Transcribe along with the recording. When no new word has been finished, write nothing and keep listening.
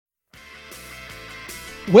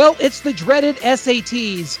Well, it's the dreaded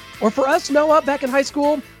SATs, or for us, Noah, back in high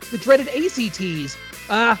school, the dreaded ACTs.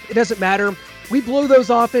 It doesn't matter. We blew those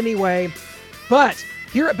off anyway. But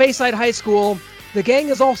here at Bayside High School, the gang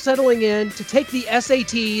is all settling in to take the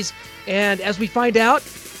SATs, and as we find out,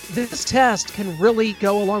 this test can really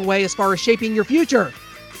go a long way as far as shaping your future.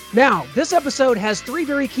 Now, this episode has three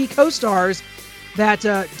very key co-stars that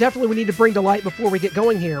definitely we need to bring to light before we get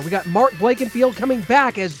going here. We got Mark Blankenfield coming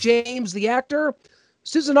back as James the actor,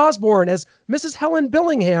 Susan Osborne as Mrs. Helen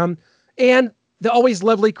Billingham, and the always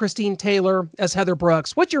lovely Christine Taylor as Heather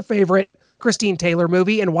Brooks. What's your favorite Christine Taylor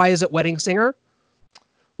movie, and why is it Wedding Singer?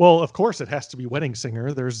 Well, of course it has to be Wedding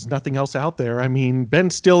Singer. There's nothing else out there. I mean, Ben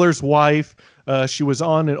Stiller's wife, she was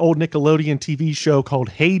on an old Nickelodeon TV show called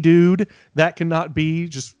Hey Dude. That cannot be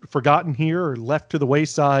just forgotten here or left to the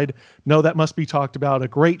wayside. No, that must be talked about. A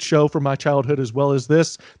great show from my childhood as well as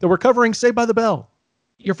this that we're covering, Saved by the Bell.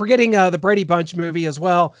 You're forgetting the Brady Bunch movie as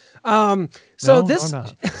well.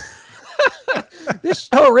 This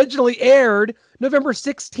show originally aired November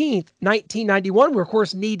 16th, 1991. We're, of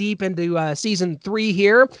course, knee-deep into season 3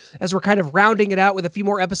 here as we're kind of rounding it out with a few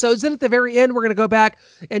more episodes. Then at the very end, we're going to go back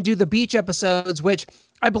and do the beach episodes, which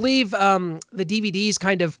I believe the DVDs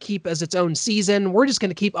kind of keep as its own season. We're just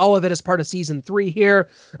going to keep all of it as part of season 3 here.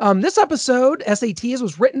 This episode, SATs,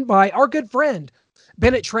 was written by our good friend,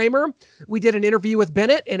 Bennett Tramer. We did an interview with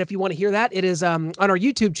Bennett, and if you want to hear that, it is on our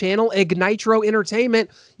YouTube channel, Ignitro Entertainment.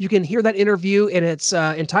 You can hear that interview in its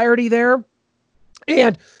entirety there.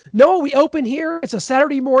 And Noah, we open here. It's a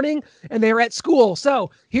Saturday morning, and they're at school.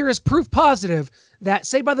 So here is proof positive that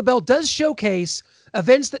Saved by the Bell does showcase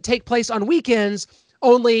events that take place on weekends,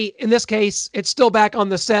 only in this case, it's still back on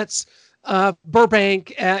the sets of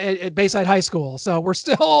Burbank at Bayside High School. So we're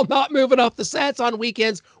still not moving off the sets on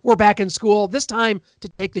weekends. We're back in school, this time to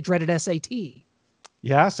take the dreaded SAT.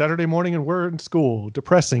 Yeah, Saturday morning and we're in school.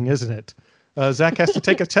 Depressing, isn't it? Zach has to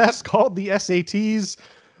take a test called the SATs,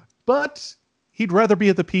 but he'd rather be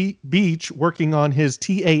at the beach working on his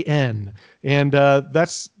TAN. And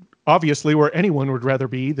that's obviously where anyone would rather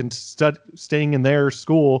be than staying in their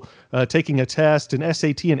school, taking a test, an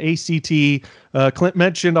SAT and ACT. Clint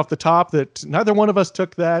mentioned off the top that neither one of us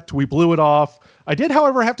took that. We blew it off. I did,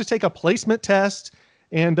 however, have to take a placement test.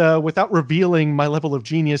 And without revealing my level of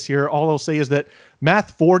genius here, all I'll say is that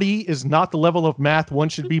Math 40 is not the level of math one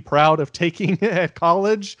should be proud of taking at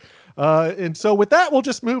college. And so with that, we'll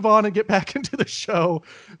just move on and get back into the show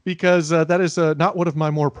because that is not one of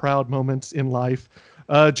my more proud moments in life.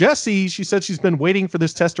 Jessie, she said she's been waiting for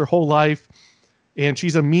this test her whole life, and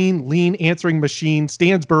she's a mean, lean answering machine.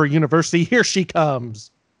 Stansbury University, here she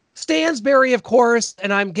comes. Stansbury, of course,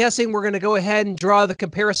 and I'm guessing we're going to go ahead and draw the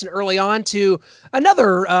comparison early on to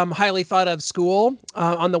another highly thought of school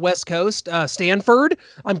on the West Coast, Stanford.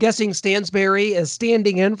 I'm guessing Stansbury is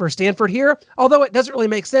standing in for Stanford here, although it doesn't really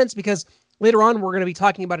make sense because later on we're going to be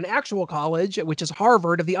talking about an actual college, which is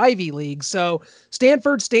Harvard of the Ivy League. So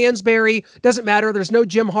Stanford, Stansbury, doesn't matter. There's no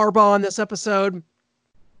Jim Harbaugh on this episode,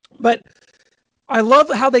 but I love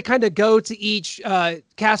how they kind of go to each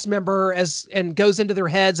cast member and goes into their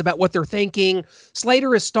heads about what they're thinking.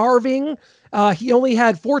 Slater is starving. He only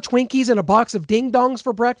had 4 Twinkies and a box of Ding Dongs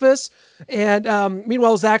for breakfast. And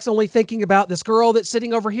meanwhile, Zach's only thinking about this girl that's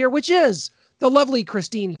sitting over here, which is the lovely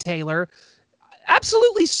Christine Taylor.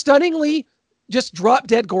 Absolutely stunningly just drop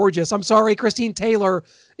dead gorgeous. I'm sorry, Christine Taylor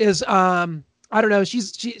is I don't know.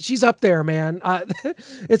 She's up there, man.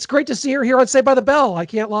 It's great to see her here on Saved by the Bell. I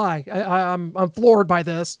can't lie. I'm floored by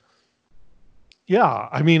this. Yeah,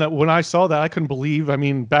 I mean, when I saw that, I couldn't believe. I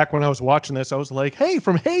mean, back when I was watching this, I was like, "Hey,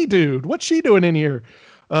 from Hey Dude, what's she doing in here?"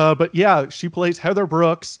 But yeah, she plays Heather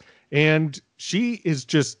Brooks, and she is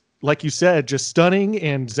just, like you said, just stunning.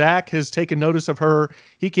 And Zach has taken notice of her.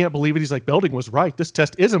 He can't believe it. He's like, Belding was right. This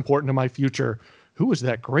test is important to my future. Who is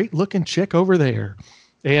that great looking chick over there?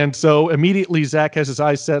 And so immediately Zach has his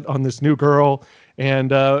eyes set on this new girl. And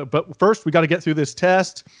but first we got to get through this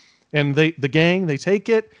test. And the gang, they take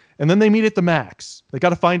it, and then they meet at the max. They got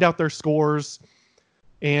to find out their scores.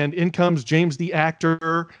 And in comes James the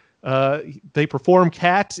actor. They perform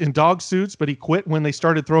Cat in dog suits, but he quit when they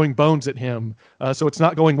started throwing bones at him. So it's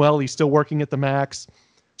not going well. He's still working at the max.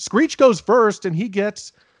 Screech goes first, and he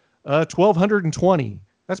gets 1,220.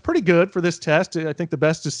 That's pretty good for this test. I think the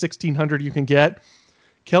best is 1,600 you can get.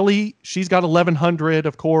 Kelly, she's got 1,100,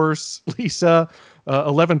 of course. Lisa,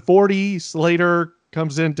 1,140. Slater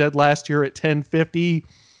comes in dead last year at 1,050.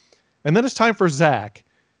 And then it's time for Zach.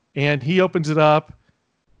 And he opens it up,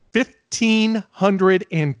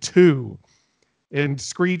 1,502. And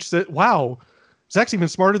Screech said, wow, Zach's even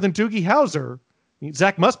smarter than Doogie Howser.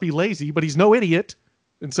 Zach must be lazy, but he's no idiot.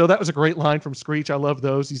 And so that was a great line from Screech. I love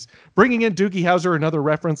those. He's bringing in Doogie Howser, another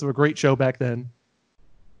reference of a great show back then.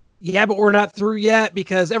 Yeah, but we're not through yet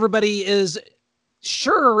because everybody is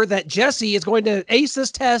sure that Jessie is going to ace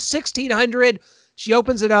this test, 1600. She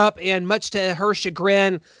opens it up, and much to her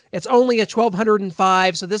chagrin, it's only a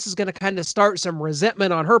 1205. So this is going to kind of start some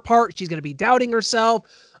resentment on her part. She's going to be doubting herself.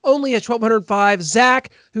 Only a 1205.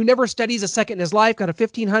 Zach, who never studies a second in his life, got a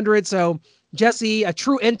 1500. So Jessie, a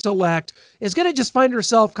true intellect, is going to just find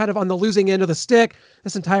herself kind of on the losing end of the stick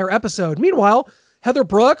this entire episode. Meanwhile, Heather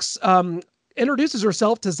Brooks introduces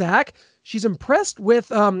herself to Zach. She's impressed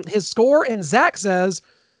with his score, and Zach says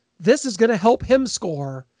this is going to help him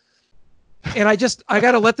score. And I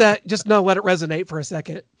got to let it resonate for a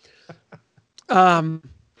second. So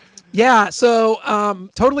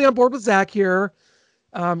totally on board with Zach here.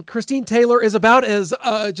 Christine Taylor is about as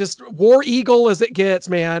just war eagle as it gets,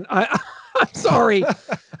 man. I'm sorry.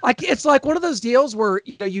 It's like one of those deals where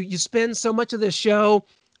you spend so much of this show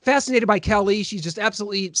fascinated by Kelly. She's just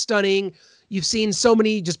absolutely stunning. You've seen so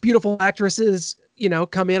many just beautiful actresses,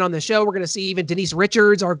 come in on the show. We're going to see even Denise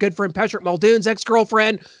Richards, our good friend Patrick Muldoon's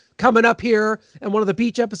ex-girlfriend, coming up here in one of the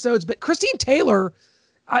beach episodes. But Christine Taylor,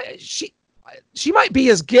 she might be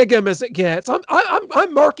as gig-em as it gets.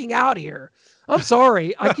 I'm marking out here. I'm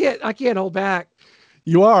sorry. I can't hold back.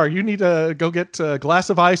 You are. You need to go get a glass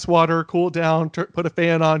of ice water, cool down, put a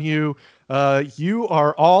fan on you. You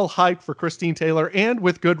are all hyped for Christine Taylor, and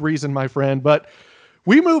with good reason, my friend. But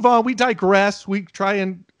we move on. We digress. We try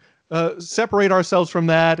and separate ourselves from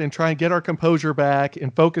that and try and get our composure back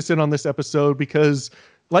and focus in on this episode because,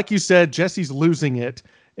 like you said, Jessie's losing it.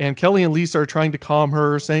 And Kelly and Lisa are trying to calm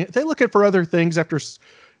her, saying they're looking for other things after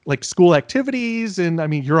like school activities. And I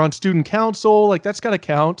mean, you're on student council. Like that's got to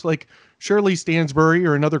count. Like Shirley Stansbury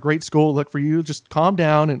or another great school look for you. Just calm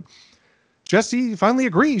down. And Jessie finally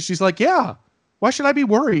agrees. She's like, yeah, why should I be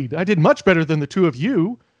worried? I did much better than the two of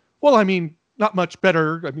you. Well, I mean, not much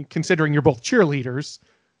better. I mean, considering you're both cheerleaders.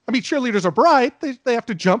 I mean, cheerleaders are bright. They have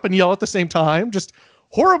to jump and yell at the same time. Just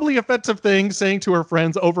horribly offensive things saying to her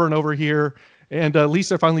friends over and over here. And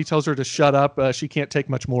Lisa finally tells her to shut up. She can't take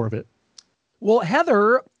much more of it. Well,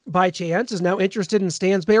 Heather, by chance, is now interested in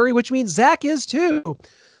Stansbury, which means Zach is too.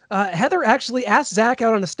 Heather actually asked Zach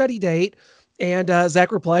out on a study date, and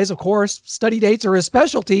Zach replies, of course, study dates are his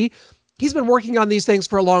specialty. He's been working on these things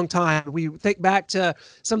for a long time. We think back to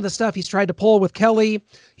some of the stuff he's tried to pull with Kelly.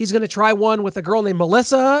 He's going to try one with a girl named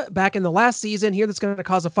Melissa back in the last season here that's going to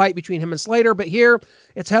cause a fight between him and Slater. But here,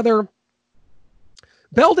 it's Heather.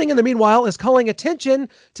 Belding, in the meanwhile, is calling attention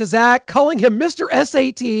to Zach, calling him Mr.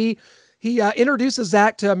 SAT. He introduces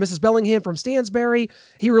Zach to Mrs. Bellingham from Stansbury.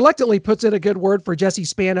 He reluctantly puts in a good word for Jessie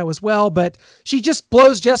Spano as well, but she just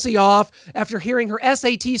blows Jessie off after hearing her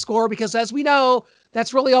SAT score because, as we know,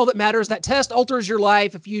 that's really all that matters. That test alters your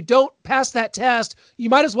life. If you don't pass that test, you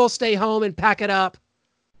might as well stay home and pack it up.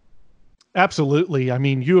 Absolutely. I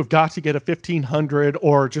mean, you have got to get a 1500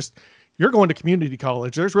 or just you're going to community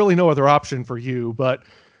college. There's really no other option for you. But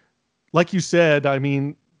like you said, I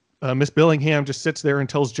mean, Miss Billingham just sits there and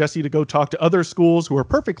tells Jessie to go talk to other schools who are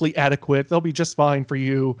perfectly adequate. They'll be just fine for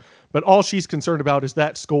you. But all she's concerned about is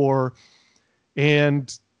that score.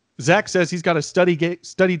 And Zach says he's got a study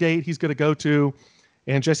date he's going to go to.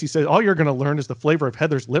 And Jessie says, all you're going to learn is the flavor of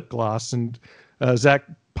Heather's lip gloss. And Zach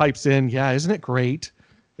pipes in, yeah, isn't it great?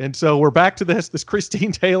 And so we're back to this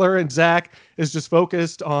Christine Taylor, and Zach is just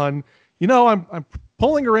focused on, I'm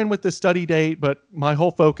pulling her in with this study date, but my whole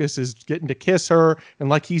focus is getting to kiss her. And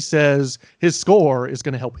like he says, his score is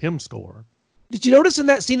going to help him score. Did you notice in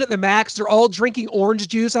that scene at the Max, they're all drinking orange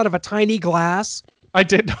juice out of a tiny glass? I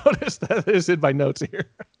did notice that. Is in my notes here.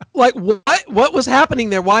 Like, what was happening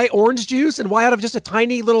there? Why orange juice and why out of just a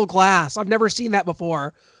tiny little glass? I've never seen that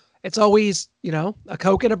before. It's always, a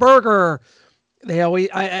Coke and a burger. They always,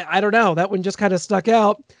 I don't know. That one just kind of stuck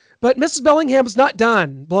out. But Mrs. Bellingham's not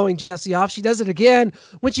done blowing Jessie off. She does it again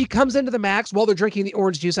when she comes into the Max while they're drinking the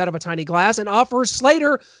orange juice out of a tiny glass and offers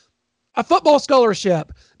Slater a football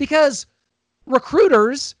scholarship because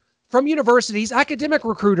recruiters from universities, academic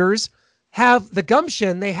recruiters, have the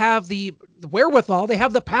gumption, they have the wherewithal, they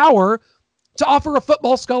have the power to offer a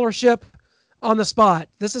football scholarship on the spot.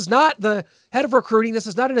 This is not the head of recruiting. This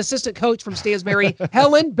is not an assistant coach from Stansbury.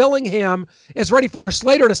 Helen Billingham is ready for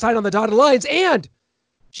Slater to sign on the dotted lines, and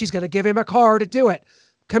she's going to give him a car to do it.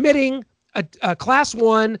 Committing a Class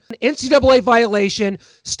 1 NCAA violation.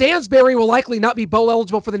 Stansbury will likely not be bowl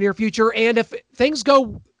eligible for the near future, and if things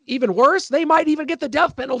go even worse, they might even get the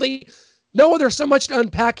death penalty. No, there's so much to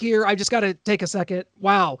unpack here. I just got to take a second.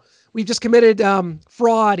 Wow. We've just committed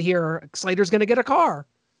fraud here. Slater's going to get a car.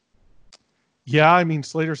 Yeah, I mean,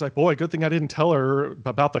 Slater's like, boy, good thing I didn't tell her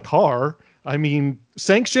about the car. I mean,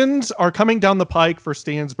 sanctions are coming down the pike for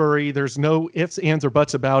Stansbury. There's no ifs, ands, or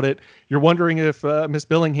buts about it. You're wondering if Miss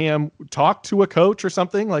Billingham talked to a coach or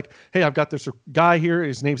something like, hey, I've got this guy here.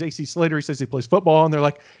 His name's AC Slater. He says he plays football. And they're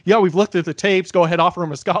like, yeah, we've looked at the tapes. Go ahead, offer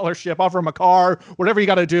him a scholarship, offer him a car, whatever you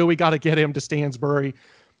got to do. We got to get him to Stansbury.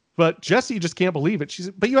 But Jessie just can't believe it. She's,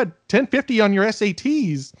 but you had 1050 on your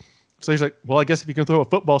SATs. So he's like, well, I guess if you can throw a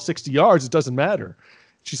football 60 yards, it doesn't matter.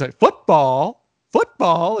 She's like, football?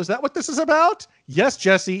 Is that what this is about? Yes,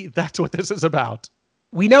 Jessie, that's what this is about.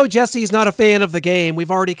 We know Jessie's not a fan of the game. We've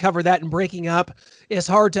already covered that in Breaking Up. It's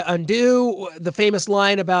hard to undo the famous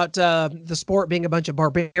line about the sport being a bunch of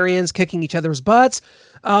barbarians kicking each other's butts.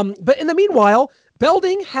 But in the meanwhile,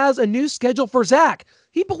 Belding has a new schedule for Zach.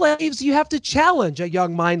 He believes you have to challenge a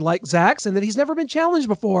young mind like Zach's and that he's never been challenged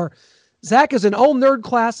before. Zach is in all nerd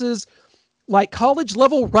classes like college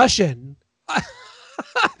level Russian.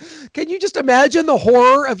 Can you just imagine the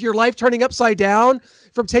horror of your life turning upside down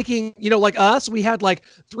from taking, like us? We had like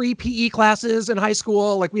 3 PE classes in high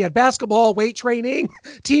school. Like we had basketball, weight training,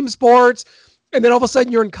 team sports. And then all of a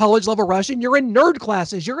sudden you're in college level Russian. You're in nerd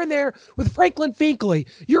classes. You're in there with Franklin Finkley.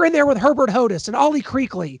 You're in there with Herbert Hodis and Ollie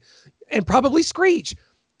Creakley and probably Screech.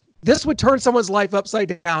 This would turn someone's life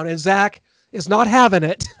upside down. And Zach is not having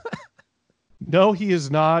it. No, he is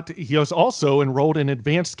not. He was also enrolled in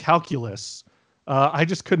advanced calculus. I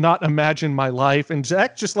just could not imagine my life. And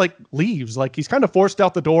Zach just like leaves, like he's kind of forced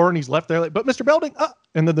out the door and he's left there like, but Mr. Belding,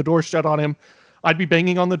 and then the door's shut on him. I'd be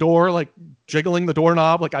banging on the door, like jiggling the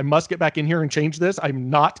doorknob. Like I must get back in here and change this. I'm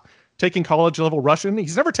not taking college level Russian.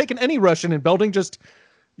 He's never taken any Russian, and Belding just,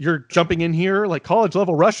 you're jumping in here like college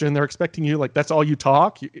level Russian. They're expecting you, like, that's all you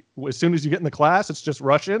talk. As soon as you get in the class, it's just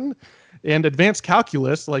Russian. And advanced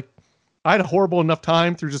calculus, like I had a horrible enough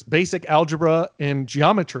time through just basic algebra and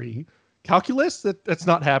geometry. Calculus, that's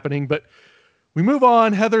not happening. But we move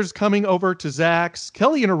on. Heather's coming over to Zach's.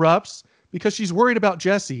 Kelly interrupts because she's worried about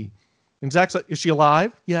Jessie. And Zach's like, is she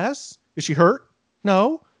alive? Yes. Is she hurt?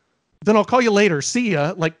 No. Then I'll call you later. See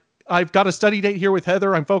ya. Like, I've got a study date here with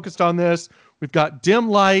Heather. I'm focused on this. We've got dim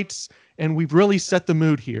lights, and we've really set the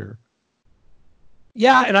mood here.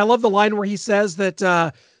 Yeah, and I love the line where he says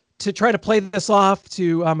that to try to play this off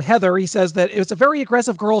to Heather, he says that it's a very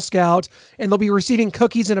aggressive Girl Scout, and they'll be receiving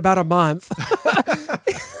cookies in about a month.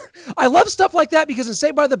 I love stuff like that because in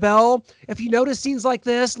Saved by the Bell, if you notice scenes like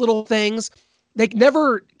this, little things, they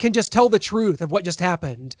never can just tell the truth of what just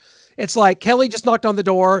happened. It's like Kelly just knocked on the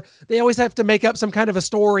door. They always have to make up some kind of a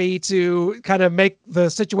story to kind of make the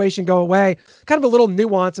situation go away. Kind of a little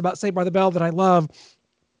nuance about Saved by the Bell that I love.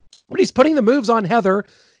 When he's putting the moves on Heather,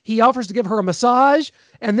 he offers to give her a massage,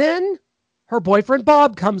 and then her boyfriend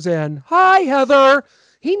Bob comes in. Hi, Heather.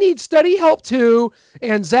 He needs study help too.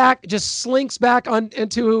 And Zach just slinks back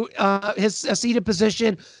into his seated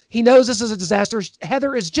position. He knows this is a disaster.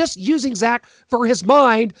 Heather is just using Zach for his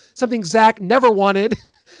mind, something Zach never wanted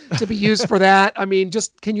to be used for that. I mean,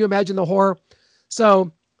 just can you imagine the horror?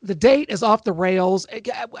 So the date is off the rails.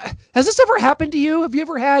 Has this ever happened to you? Have you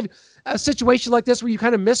ever had a situation like this where you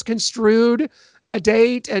kind of misconstrued a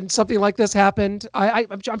date and something like this happened?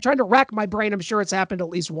 I'm trying to rack my brain. I'm sure it's happened at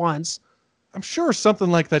least once. I'm sure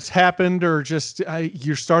something like that's happened, or just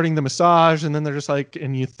you're starting the massage and then they're just like,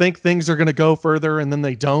 and you think things are going to go further and then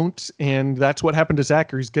they don't. And that's what happened to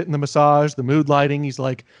Zachary. He's getting the massage, the mood lighting. He's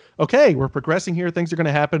like, okay, we're progressing here. Things are going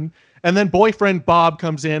to happen. And then boyfriend Bob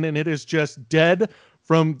comes in and it is just dead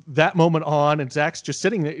from that moment on. And Zach's just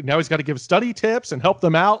sitting there. Now he's got to give study tips and help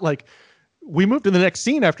them out. Like, we moved to the next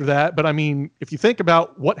scene after that. But I mean, if you think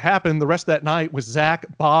about what happened the rest of that night with Zach,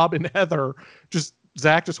 Bob, and Heather, just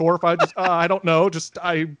Zach just horrified. Just, I don't know. Just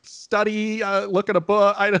I study, look at a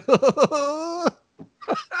book.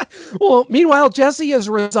 Well, meanwhile, Jessie has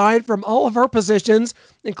resigned from all of her positions,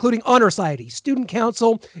 including Honor Society, Student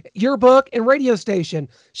Council, Yearbook, and radio station.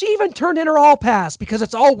 She even turned in her All Pass because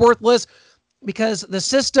it's all worthless, because the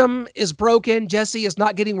system is broken. Jessie is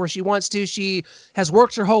not getting where she wants to. She has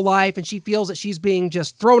worked her whole life, and she feels that she's being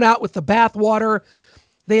just thrown out with the bathwater.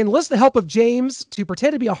 They enlist the help of James to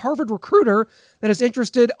pretend to be a Harvard recruiter that is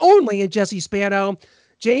interested only in Jessie Spano.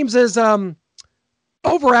 James is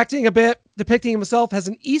overacting a bit, depicting himself as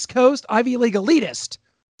an East Coast Ivy League elitist.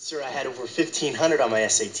 Sir, I had over 1,500 on my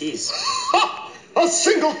SATs. Ha! A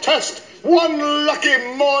single test! One lucky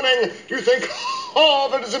morning! You think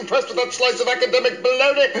Harvard is impressed with that slice of academic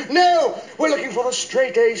baloney? No! We're looking for a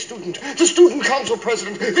straight-A student, the student council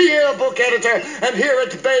president, the yearbook editor, and here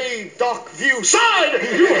at Bay Dock View Side,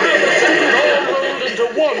 you have the student all rolled into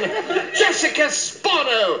one. Jessica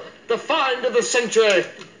Spano, the find of the century.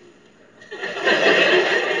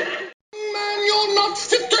 Man, not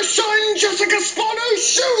fit to shine Jessica Sparrow's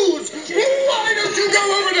shoes. Why don't you go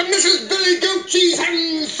over to Mrs. Billy Goat Cheese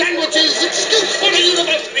and Sandwiches Excuse for the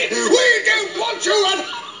University? We don't want you at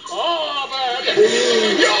Harvard.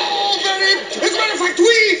 You're very... As a matter of fact,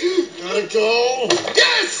 we... Gotta go?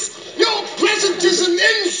 Yes! Your presence is an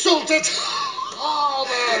insult at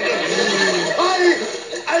Harvard.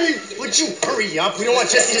 Would you hurry up? We don't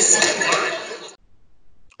want Jesse to see you.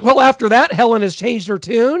 Well, after that, Helen has changed her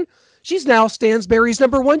tune. She's now Stansberry's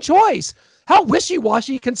 #1 choice. How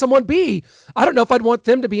wishy-washy can someone be? I don't know if I'd want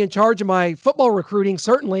them to be in charge of my football recruiting,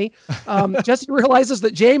 certainly. Jesse realizes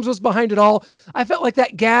that James was behind it all. I felt like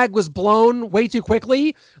that gag was blown way too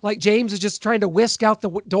quickly. Like James is just trying to whisk out the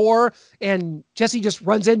door, and Jesse just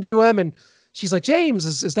runs into him, and she's like,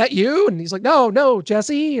 James, is that you? And he's like, no,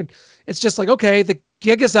 Jesse. And it's just like, okay, the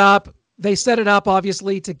gig is up. They set it up,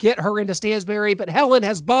 obviously, to get her into Stansbury, but Helen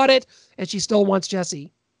has bought it, and she still wants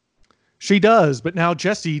Jesse. She does, but now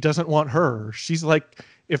Jesse doesn't want her. She's like,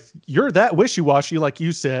 if you're that wishy-washy, like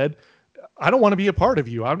you said, I don't want to be a part of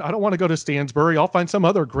you. I don't want to go to Stansbury. I'll find some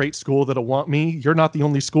other great school that'll want me. You're not the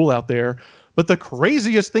only school out there. But the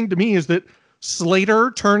craziest thing to me is that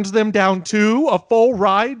Slater turns them down to a full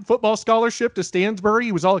ride football scholarship to Stansbury.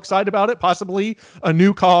 He was all excited about it, possibly a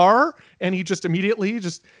new car. And he just immediately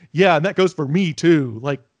yeah, and that goes for me too.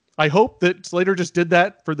 Like, I hope that Slater just did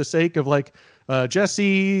that for the sake of like,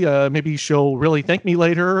 Jesse, maybe she'll really thank me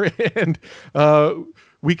later and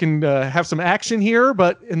we can have some action here.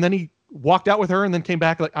 And then he walked out with her and then came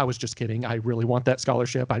back like, I was just kidding. I really want that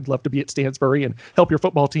scholarship. I'd love to be at Stansbury and help your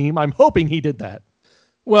football team. I'm hoping he did that.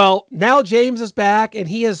 Well, now James is back, and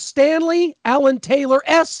he is Stanley Allen Taylor,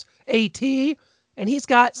 S.A.T., and he's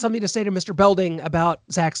got something to say to Mr. Belding about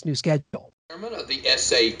Zach's new schedule. Chairman of the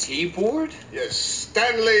SAT board? Yes,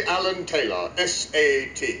 Stanley Allen Taylor,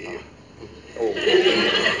 S.A.T. Oh.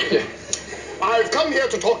 I've come here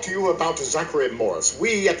to talk to you about Zachary Morris.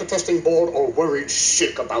 We at the testing board are worried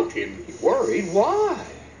sick about him. Worried? Why?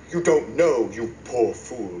 You don't know, you poor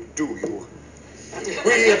fool, do you?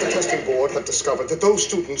 We at the testing board have discovered that those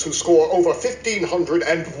students who score over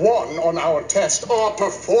 1,501 on our test are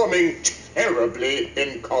performing terribly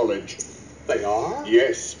in college. They are?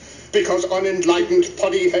 Yes, because unenlightened,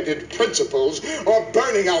 putty-headed principals are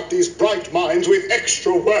burning out these bright minds with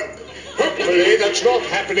extra work. Hopefully that's not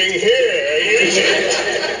happening here, is it?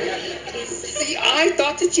 See, I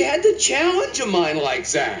thought that you had to challenge a mind like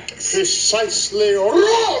Zach. Precisely wrong!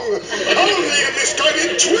 Only a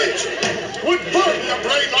misguided twit would burden a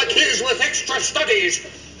brain like his with extra studies.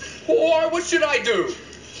 Or what should I do?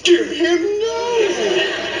 Give him no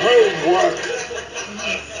homework.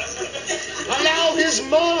 Allow his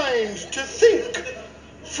mind to think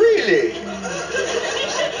freely.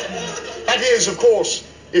 That is, of course,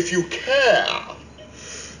 if you care.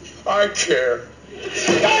 I care.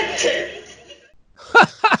 I care.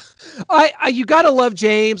 You gotta love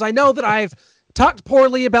James. I know that I've talked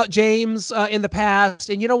poorly about James in the past,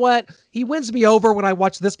 and you know what? He wins me over when I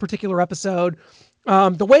watch this particular episode.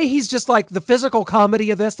 The way he's just like the physical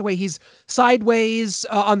comedy of this, the way he's sideways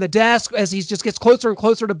on the desk as he just gets closer and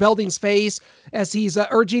closer to Belding's face as he's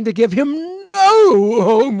urging to give him no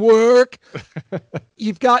homework.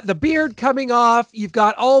 You've got the beard coming off. You've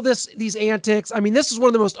got all these antics. I mean, this is one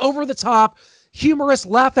of the most over-the-top, humorous,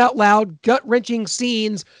 laugh-out-loud, gut-wrenching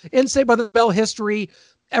scenes in Saved by the Bell history.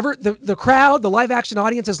 The crowd, the live-action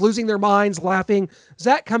audience is losing their minds laughing.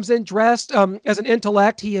 Zach comes in dressed as an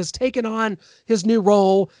intellect. He has taken on his new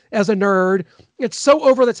role as a nerd. It's so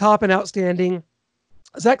over-the-top and outstanding.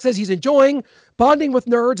 Zach says he's enjoying bonding with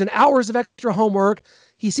nerds and hours of extra homework.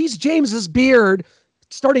 He sees James's beard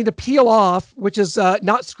starting to peel off, which is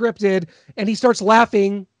not scripted, and he starts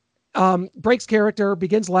laughing. Breaks character,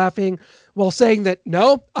 begins laughing while saying that,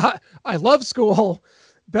 no, I love school.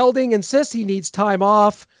 Belding insists he needs time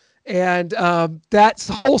off. And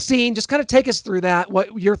that whole scene, just kind of take us through that,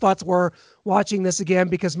 what your thoughts were watching this again,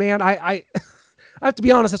 because, man, I have to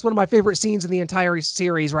be honest, that's one of my favorite scenes in the entire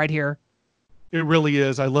series right here. It really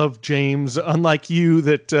is. I love James. Unlike you,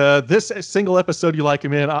 that this single episode you like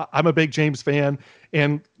him in, I'm a big James fan.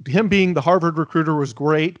 And him being the Harvard recruiter was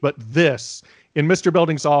great. But this, in Mr.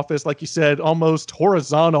 Belding's office, like you said, almost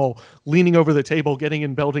horizontal, leaning over the table, getting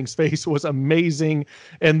in Belding's face was amazing.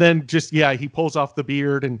 And then just, yeah, he pulls off the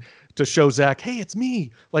beard and to show Zach, hey, it's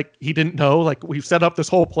me. Like, he didn't know. Like, we've set up this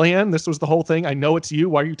whole plan. This was the whole thing. I know it's you.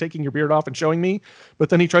 Why are you taking your beard off and showing me? But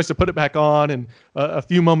then he tries to put it back on. And a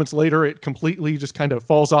few moments later, it completely just kind of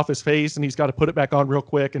falls off his face. And he's got to put it back on real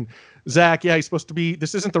quick. And Zach, yeah, he's supposed to be,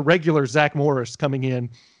 this isn't the regular Zach Morris coming in.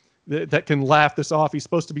 that can laugh this off. He's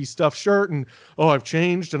supposed to be stuffed shirt and, oh, I've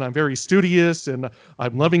changed and I'm very studious and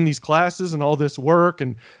I'm loving these classes and all this work.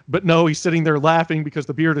 But no, he's sitting there laughing because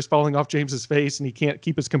the beard is falling off James's face and he can't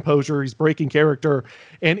keep his composure. He's breaking character.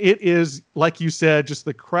 And it is, like you said, just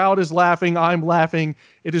the crowd is laughing. I'm laughing.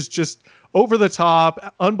 It is just over the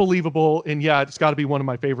top, unbelievable. And yeah, it's got to be one of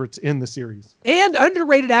my favorites in the series. And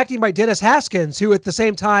underrated acting by Dennis Haskins, who at the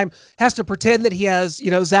same time has to pretend that he has,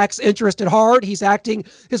 Zach's interest at heart. He's acting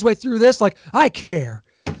his way through this like, I care.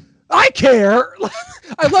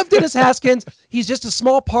 I love Dennis Haskins. He's just a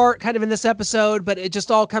small part kind of in this episode, but it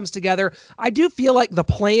just all comes together. I do feel like the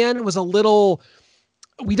plan was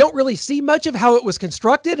we don't really see much of how it was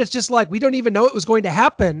constructed. It's just like, we don't even know it was going to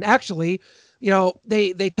happen, actually.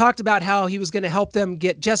 They talked about how he was going to help them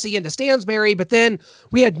get Jesse into Stansbury, but then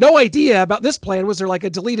we had no idea about this plan. Was there like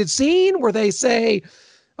a deleted scene where they say,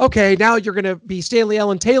 okay, now you're going to be Stanley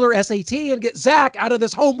Ellen Taylor SAT and get Zach out of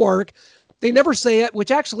this homework? They never say it,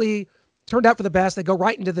 which actually turned out for the best. They go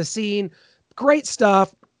right into the scene. Great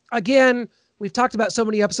stuff. Again, we've talked about so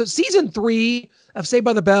many episodes. Season 3 of Saved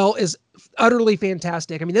by the Bell is utterly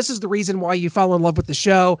fantastic. I mean, this is the reason why you fall in love with the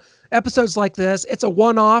show. Episodes like this, it's a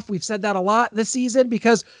one-off. We've said that a lot this season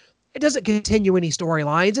because it doesn't continue any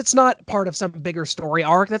storylines. It's not part of some bigger story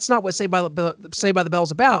arc. That's not what Saved by the Bell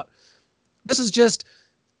is about. This is just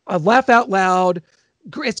a laugh out loud.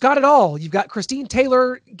 It's got it all. You've got Christine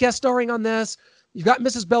Taylor guest starring on this. You've got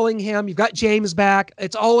Mrs. Bellingham. You've got James back.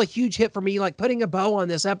 It's all a huge hit for me. Like putting a bow on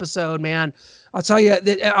this episode, man. I'll tell you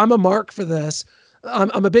that I'm a mark for this.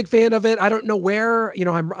 I'm a big fan of it. I don't know where,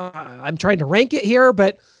 I'm trying to rank it here,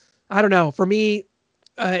 but I don't know. For me,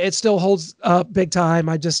 it still holds up big time.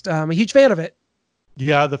 I'm a huge fan of it.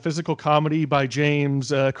 Yeah, the physical comedy by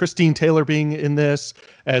James, Christine Taylor being in this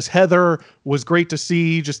as Heather was great to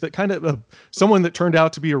see. Just that kind of someone that turned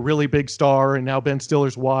out to be a really big star and now Ben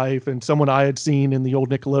Stiller's wife and someone I had seen in the old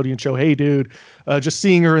Nickelodeon show, Hey Dude. Just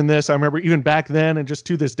seeing her in this, I remember even back then and just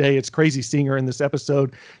to this day, it's crazy seeing her in this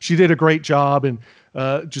episode. She did a great job and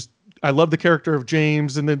I love the character of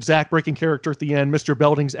James, and then Zach breaking character at the end. Mr.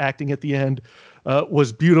 Belding's acting at the end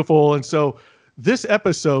was beautiful. And so this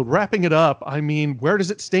episode, wrapping it up, I mean, where does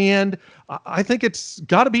it stand? I think it's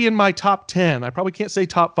got to be in my top 10. I probably can't say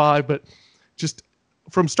top 5, but just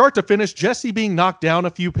from start to finish, Jessie being knocked down a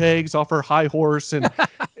few pegs off her high horse and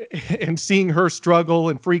and seeing her struggle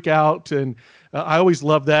and freak out. And I always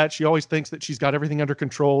love that. She always thinks that she's got everything under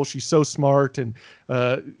control. She's so smart and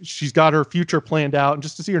she's got her future planned out. And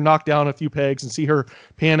just to see her knock down a few pegs and see her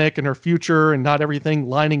panic and her future and not everything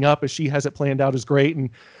lining up as she has it planned out is great.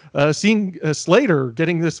 And seeing Slater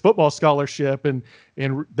getting this football scholarship and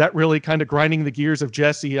that really kind of grinding the gears of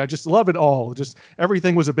Jessie. I just love it all. Just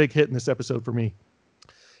everything was a big hit in this episode for me.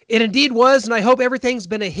 It indeed was. And I hope everything's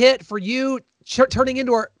been a hit for you turning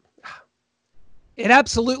into our... It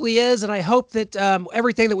absolutely is. And I hope that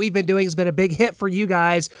everything that we've been doing has been a big hit for you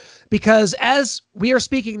guys, because as we are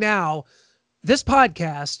speaking now, this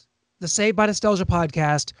podcast, the Saved by Nostalgia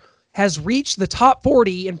podcast, has reached the top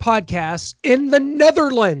 40 in podcasts in the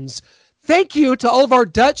Netherlands. Thank you to all of our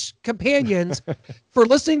Dutch companions for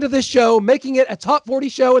listening to this show, making it a top 40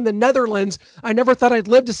 show in the Netherlands. I never thought I'd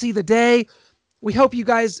live to see the day. We hope you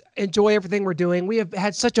guys enjoy everything we're doing. We have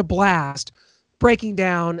had such a blast breaking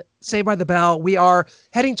down Saved by the Bell. We are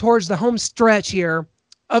heading towards the home stretch here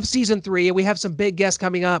of season 3, and we have some big guests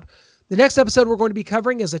coming up. The next episode we're going to be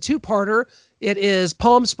covering is a 2-parter. It is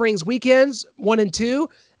Palm Springs Weekends 1 and 2,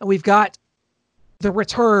 and we've got the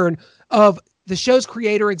return of the show's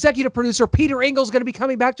creator, executive producer Peter Engel is going to be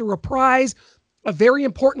coming back to reprise a very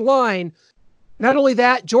important line. Not only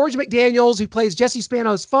that, George McDaniels, who plays Jesse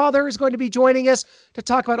Spano's father, is going to be joining us to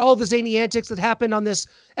talk about all the zany antics that happened on this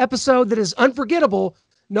episode that is unforgettable.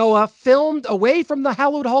 Noah, filmed away from the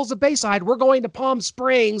hallowed halls of Bayside. We're going to Palm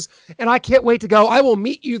Springs, and I can't wait to go. I will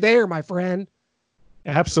meet you there, my friend.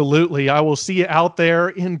 Absolutely. I will see you out there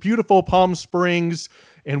in beautiful Palm Springs,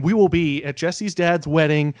 and we will be at Jesse's dad's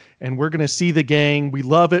wedding, and we're going to see the gang. We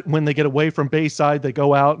love it when they get away from Bayside. They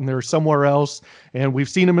go out and they're somewhere else, and we've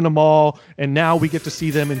seen them in the mall, and now we get to see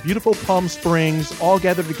them in beautiful Palm Springs, all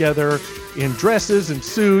gathered together in dresses and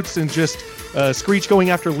suits and just Screech going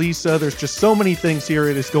after Lisa. There's just so many things here.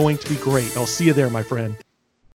 It is going to be great. I'll see you there, my friend.